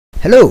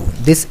Hello,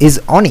 this is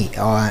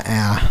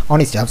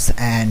Anistuffs,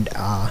 and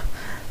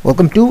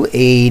welcome to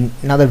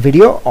another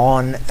video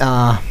on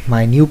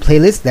my new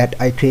playlist that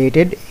I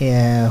created,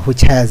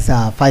 which has 6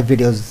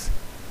 videos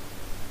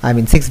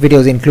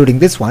including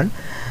this one,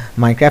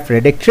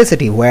 Minecraft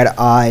Redectricity, where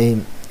I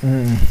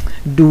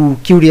do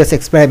curious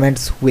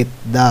experiments with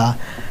the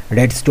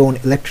redstone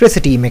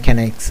electricity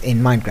mechanics in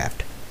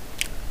Minecraft.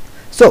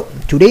 So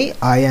today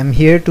I am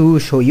here to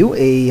show you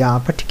a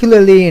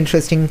particularly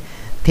interesting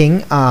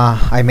thing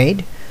I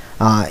made.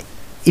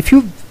 If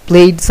you've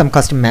played some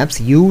custom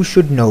maps, you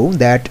should know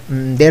that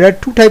there are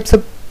two types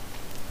of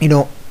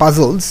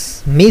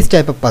puzzles, maze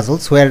type of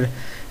puzzles, where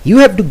you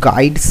have to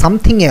guide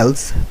something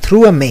else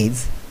through a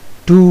maze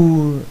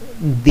to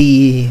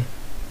the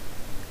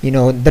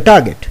the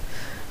target.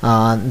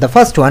 The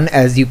first one,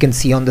 as you can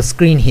see on the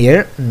screen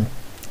here,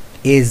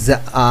 is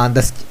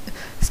the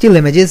still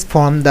images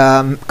from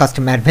the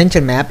custom adventure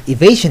map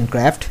Evasion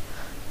Craft.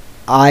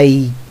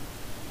 I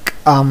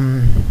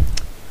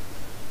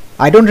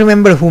don't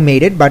remember who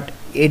made it, but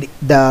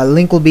the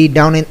link will be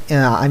down in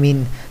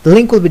the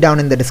link will be down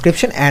in the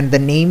description, and the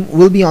name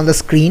will be on the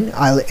screen.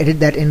 I'll edit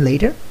that in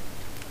later.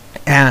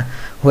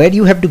 Where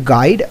you have to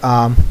guide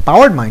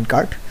powered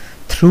minecart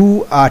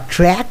through a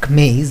track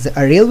maze,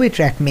 a railway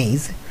track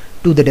maze,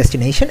 to the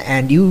destination,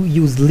 and you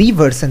use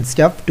levers and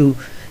stuff to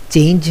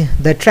change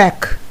the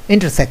track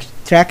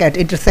at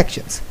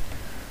intersections.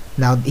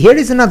 Now here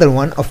is another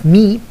one of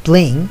me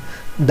playing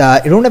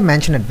the Erona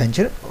Mansion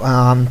adventure,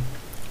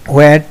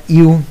 where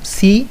you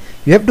see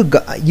you have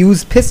to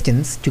use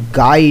pistons to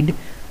guide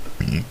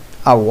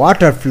a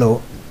water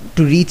flow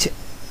to reach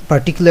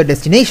particular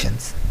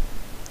destinations.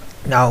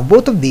 Now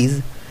both of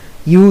these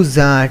use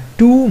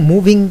two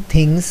moving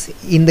things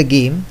in the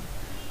game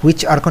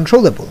which are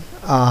controllable: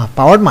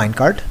 powered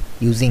minecart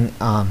using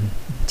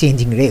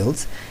changing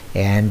rails,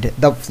 and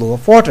the flow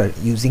of water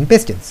using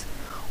pistons.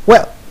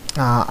 Well,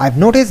 I've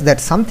noticed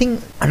that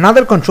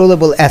another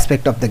controllable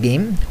aspect of the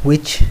game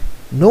which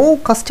no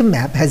custom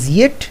map has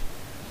yet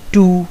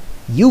to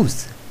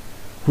use,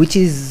 which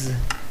is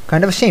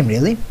kind of a shame,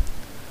 really.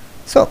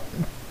 So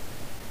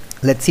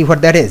let's see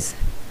what that is,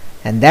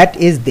 and that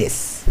is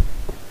this.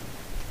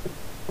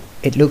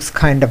 It looks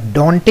kind of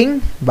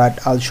daunting, but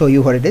I'll show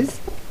you what it is.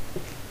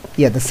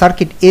 Yeah, the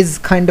circuit is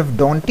kind of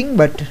daunting,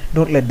 but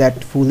don't let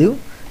that fool you.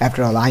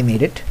 After all, I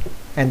made it.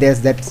 And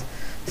there's that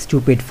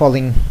stupid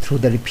falling through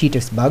the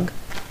repeaters bug.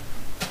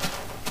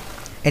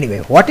 Anyway,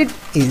 what it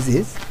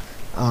is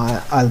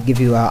I'll give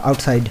you a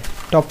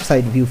top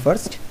side view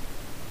first.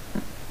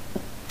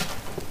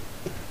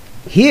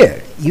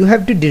 Here you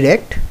have to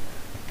direct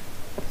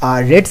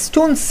a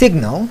redstone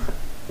signal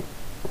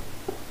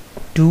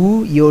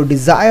to your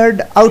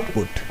desired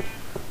output,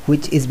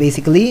 which is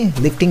basically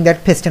lifting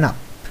that piston up.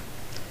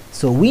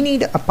 So we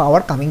need a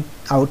power coming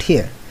out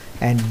here,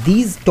 and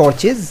these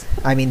torches,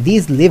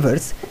 these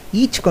levers,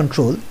 each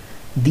control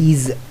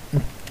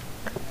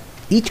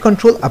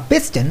a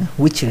piston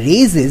which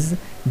raises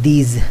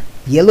these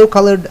yellow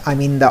colored,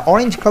 the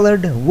orange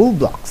colored wool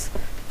blocks.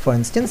 For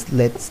instance,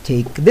 let's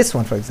take this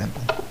one for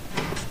example.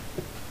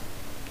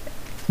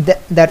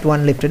 That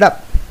one lifted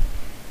up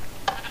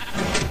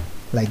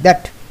like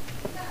that.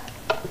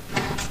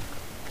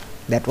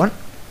 That one.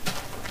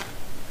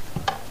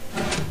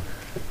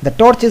 The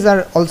torches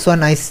are also a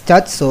nice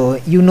touch, so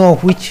you know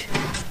which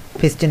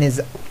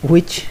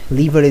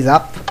lever is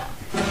up.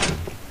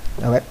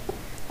 Okay.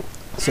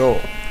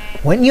 So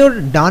when you're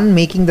done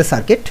making the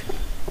circuit,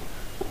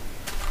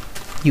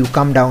 you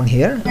come down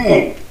here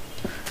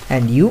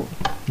and you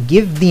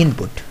give the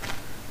input,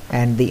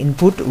 and the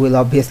input will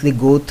obviously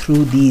go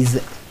through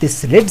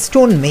this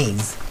redstone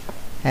maze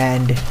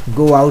and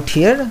go out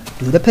here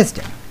to the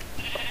piston.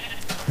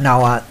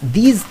 Now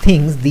these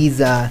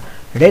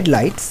red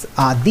lights,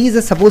 these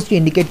are supposed to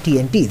indicate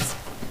TNTs.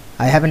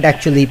 I haven't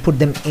actually put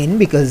them in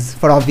because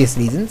for obvious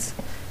reasons,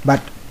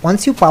 but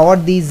once you power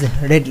these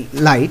red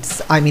lights,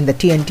 the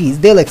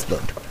TNTs, they'll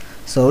explode,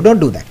 so don't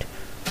do that.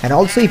 And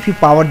also, if you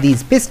power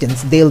these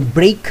pistons, they'll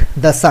break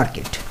the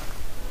circuit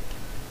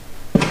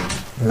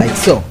like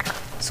so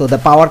the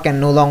power can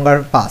no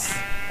longer pass.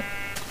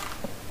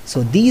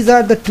 So these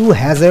are the two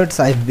hazards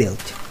I've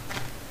built.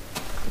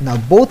 Now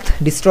both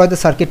destroy the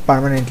circuit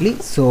permanently,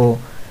 so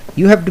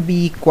you have to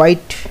be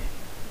quite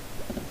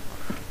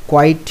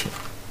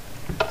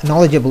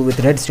knowledgeable with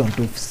redstone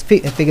to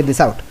figure this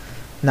out.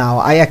 Now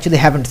I actually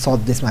haven't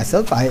solved this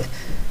myself. I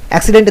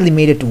accidentally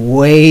made it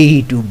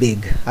way too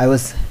big. I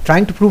was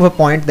trying to prove a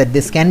point that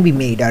this can be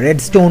made a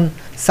redstone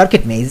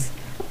circuit maze,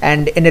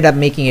 and ended up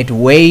making it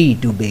way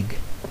too big.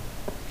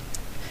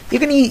 You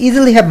can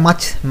easily have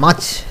much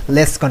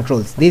less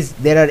controls.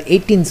 There are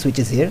 18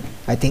 switches here,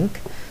 I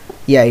think.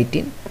 Yeah,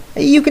 18.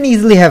 You can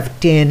easily have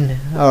 10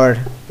 or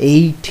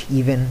 8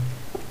 even,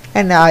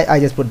 and I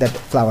just put that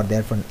flower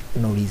there for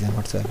no reason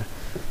whatsoever.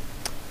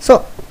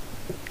 So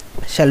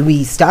shall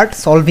we start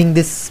solving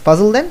this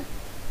puzzle then?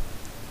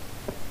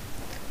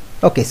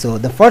 Okay, so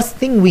the first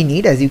thing we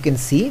need, as you can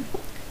see,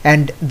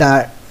 and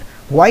the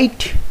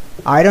white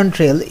iron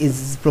trail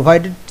is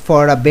provided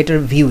for a better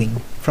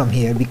viewing from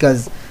here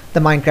because the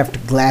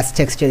Minecraft glass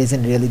texture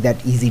isn't really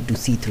that easy to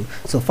see through.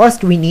 So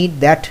first we need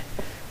that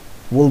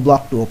wool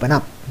block to open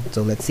up.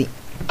 So let's see.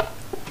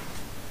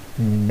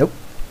 Nope.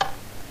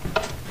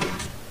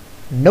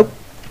 Nope.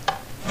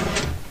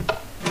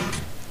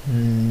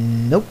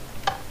 Nope.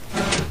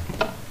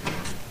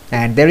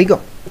 And there we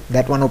go,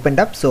 that one opened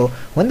up. So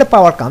when the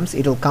power comes,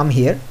 it will come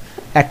here,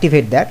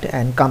 activate that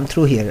and come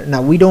through here.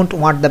 Now we don't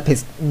want the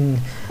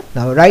piston.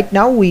 Now right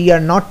now we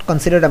are not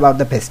considered about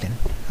the piston.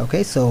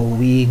 Okay, so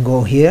we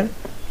go here,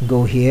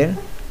 go here,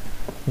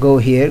 go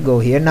here, go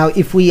here. Now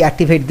if we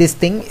activate this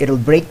thing, it will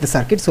break the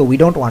circuit, so we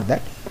don't want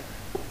that.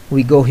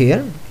 We go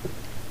here.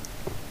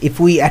 If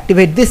we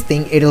activate this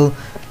thing, it will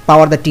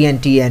power the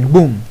TNT and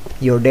boom,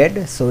 you're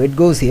dead. So it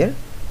goes here.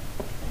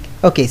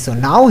 Okay, so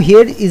now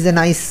here is a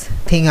nice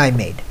thing I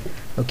made.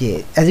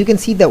 Okay, as you can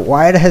see, the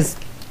wire has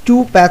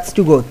two paths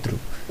to go through,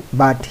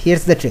 but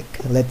here's the trick.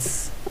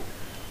 Let's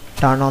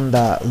turn on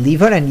the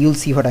lever and you'll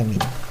see what I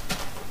mean.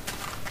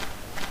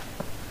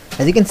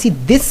 As you can see,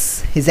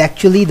 this is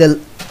actually the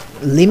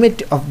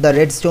limit of the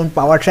redstone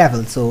power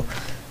travel, so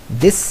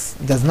this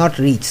does not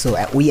reach. So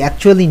we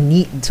actually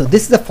need, so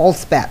this is the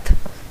false path.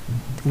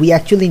 We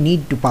actually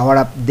need to power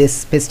up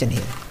this piston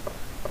here.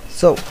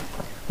 So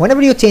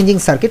whenever you're changing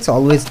circuits,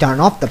 always turn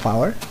off the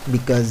power,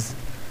 because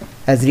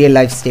as real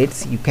life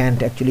states, you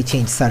can't actually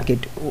change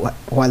circuit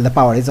while the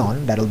power is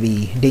on. That will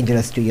be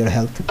dangerous to your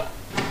health.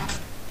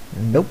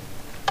 Nope.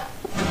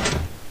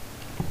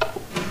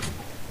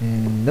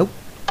 Nope.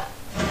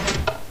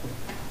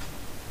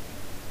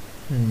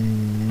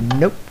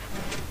 Nope.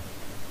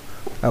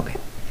 Okay.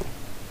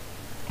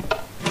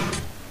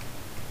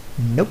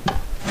 Nope.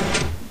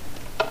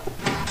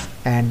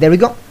 And there we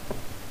go.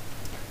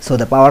 So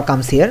the power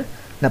comes here.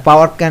 The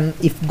power can,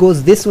 if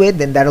goes this way,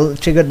 then that will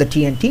trigger the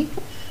TNT.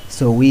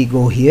 So we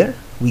go here,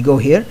 we go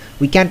here.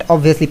 We can't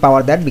obviously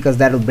power that because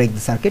that will break the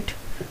circuit.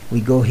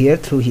 We go here,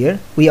 through here.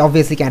 We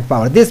obviously can't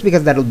power this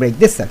because that will break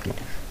this circuit.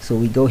 So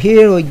we go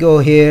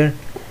here,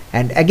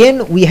 and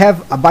again we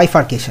have a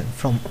bifurcation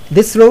from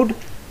this road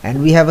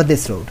and we have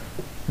this road.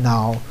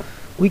 Now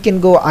we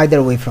can go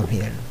either way from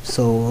here.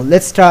 So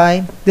let's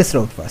try this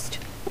road first.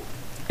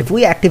 If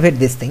we activate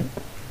this thing,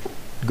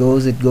 it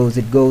goes,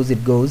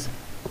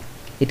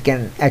 it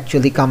can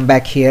actually come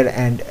back here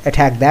and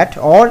attack that,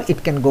 or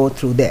it can go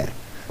through there.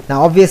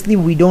 Now obviously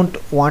we don't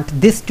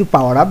want this to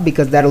power up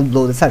because that will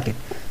blow the circuit,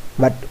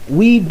 but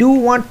we do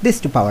want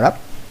this to power up,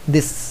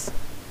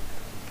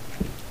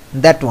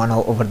 that one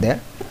over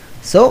there.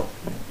 So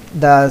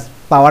the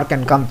power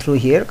can come through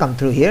here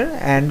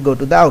and go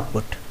to the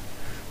output.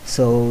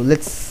 So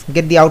let's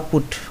get the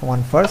output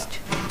one first.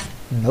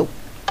 Nope.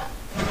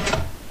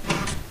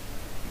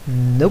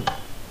 Nope.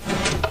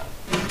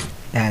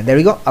 And there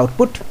we go,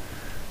 output.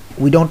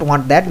 We don't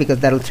want that because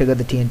that will trigger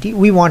the TNT.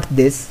 We want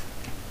this.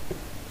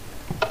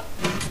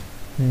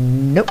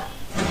 Nope.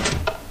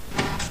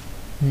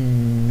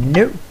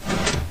 Nope.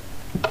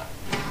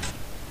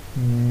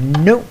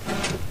 Nope.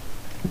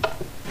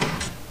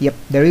 Yep,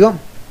 there we go.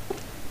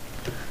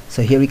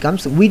 So here he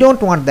comes. We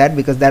don't want that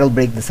because that will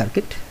break the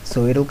circuit,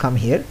 so it will come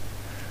here.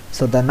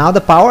 So now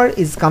the power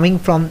is coming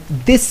from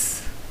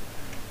this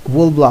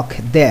wool block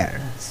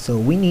there, so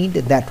we need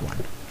that one.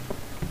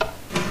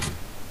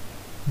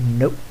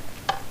 Nope.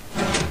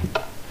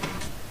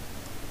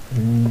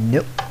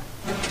 Nope.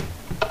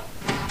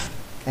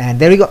 And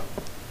there we go.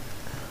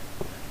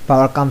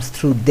 Power comes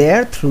through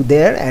there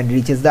and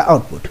reaches the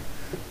output.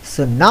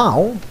 So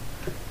now,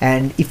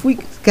 and if we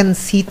can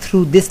see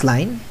through this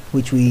line,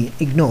 which we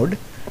ignored,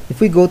 if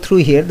we go through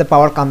here, the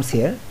power comes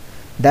here.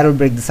 That will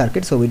break the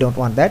circuit, so we don't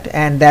want that,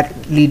 and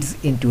that leads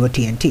into a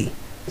TNT.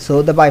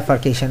 So the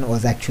bifurcation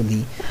was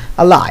actually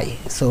a lie.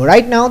 So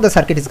right now the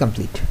circuit is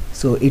complete.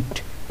 So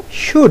it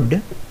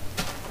should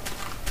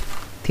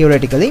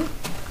theoretically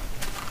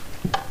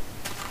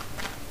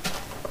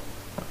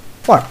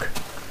work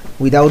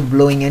without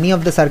blowing any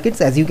of the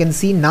circuits. As you can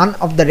see, none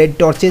of the red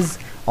torches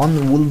on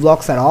the wool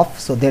blocks are off,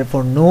 so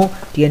therefore no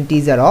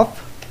TNTs are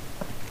off.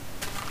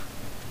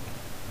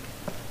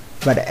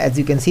 But as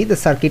you can see, the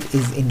circuit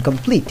is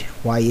incomplete.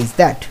 Why is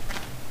that?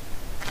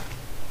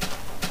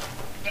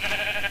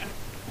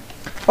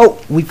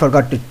 Oh, we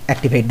forgot to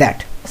activate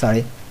that.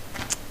 Sorry.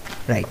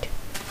 Right.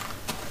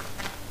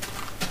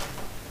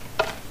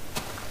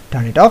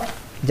 Turn it off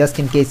just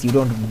in case you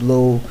don't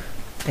blow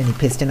any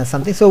piston or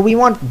something. So we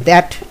want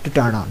that to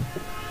turn on.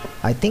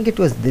 I think it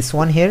was this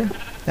one here.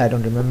 I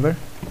don't remember.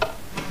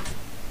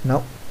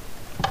 No.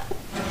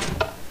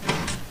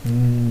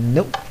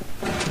 Nope.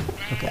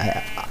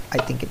 Okay, I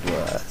think it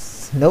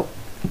was. Nope.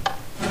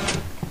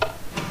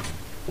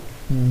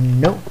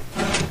 Nope.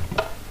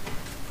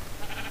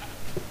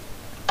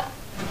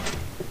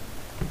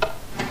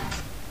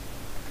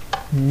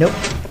 Nope.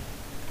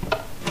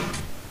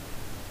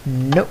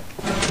 Nope.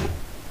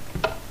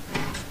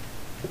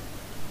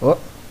 Oh.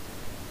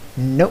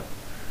 Nope.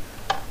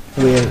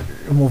 We're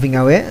moving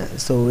away,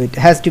 so it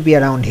has to be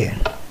around here.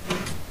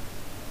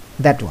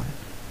 That one.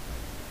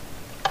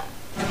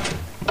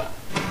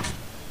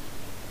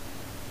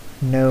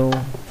 No.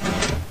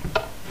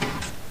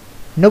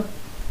 Nope.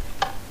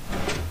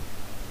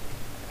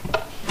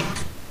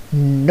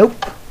 Nope.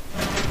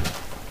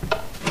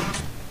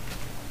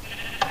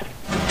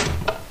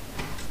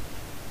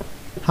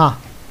 Huh.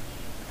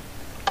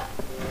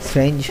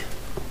 Strange.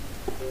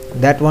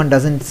 That one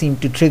doesn't seem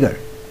to trigger.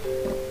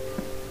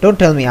 Don't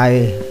tell me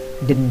I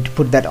didn't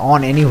put that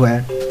on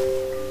anywhere.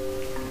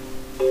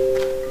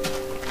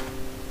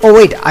 Oh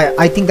wait,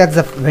 I think that's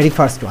the very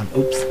first one.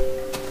 Oops.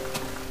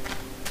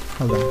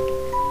 Hold on.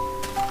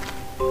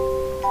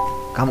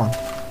 Come on.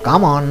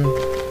 Come on.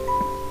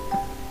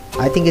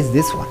 I think it's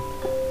this one.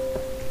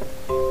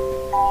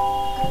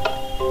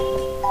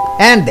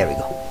 And there we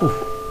go.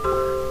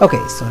 Oof.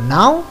 Okay, so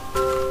now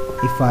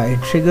if I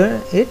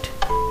trigger it,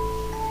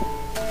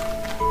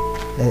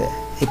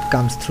 it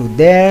comes through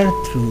there,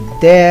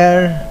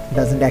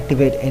 doesn't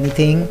activate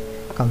anything,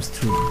 comes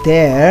through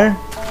there,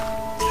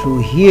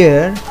 through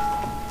here,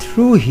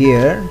 through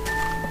here,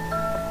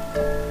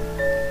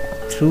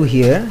 through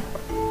here,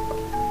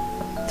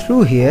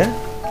 through here,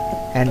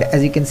 and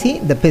as you can see,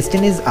 the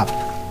piston is up.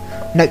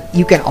 Now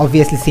you can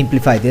obviously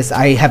simplify this.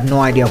 I have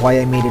no idea why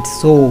I made it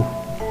so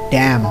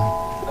damn,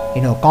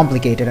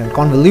 complicated and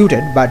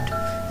convoluted, but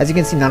as you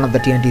can see, none of the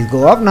TNTs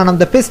go off, none of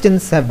the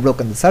pistons have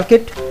broken the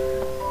circuit,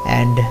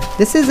 and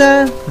this is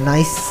a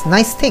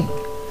nice thing,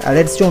 a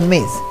redstone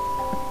maze.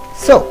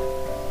 So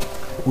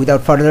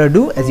without further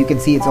ado, as you can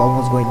see, it's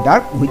almost going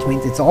dark, which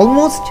means it's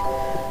almost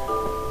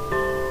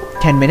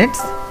 10 minutes.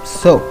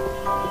 So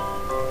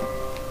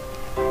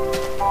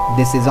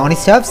this is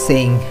Anistuffs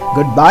saying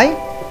goodbye,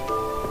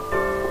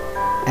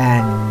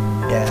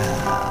 and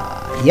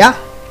yeah,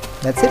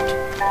 that's it.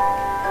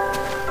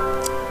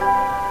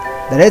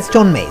 The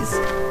Redstone Maze,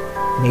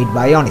 made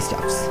by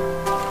Anistuffs.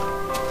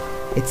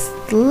 It's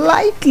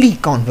slightly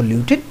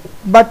convoluted,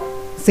 but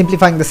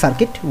simplifying the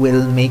circuit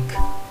will make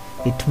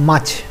it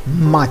much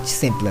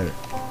simpler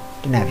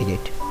to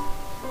navigate.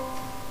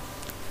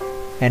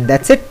 And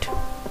that's it.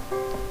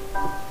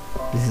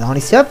 This is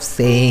Anistuffs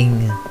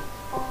saying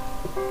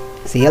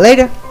see you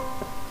later.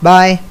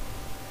 Bye.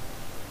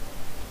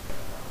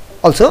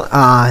 Also,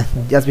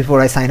 just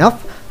before I sign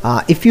off,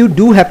 if you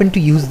do happen to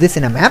use this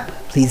in a map,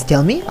 please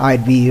tell me.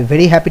 I'd be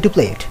very happy to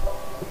play it.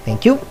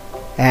 Thank you,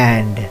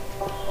 and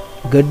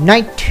good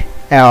night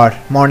or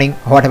morning,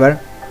 whatever.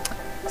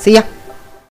 See ya.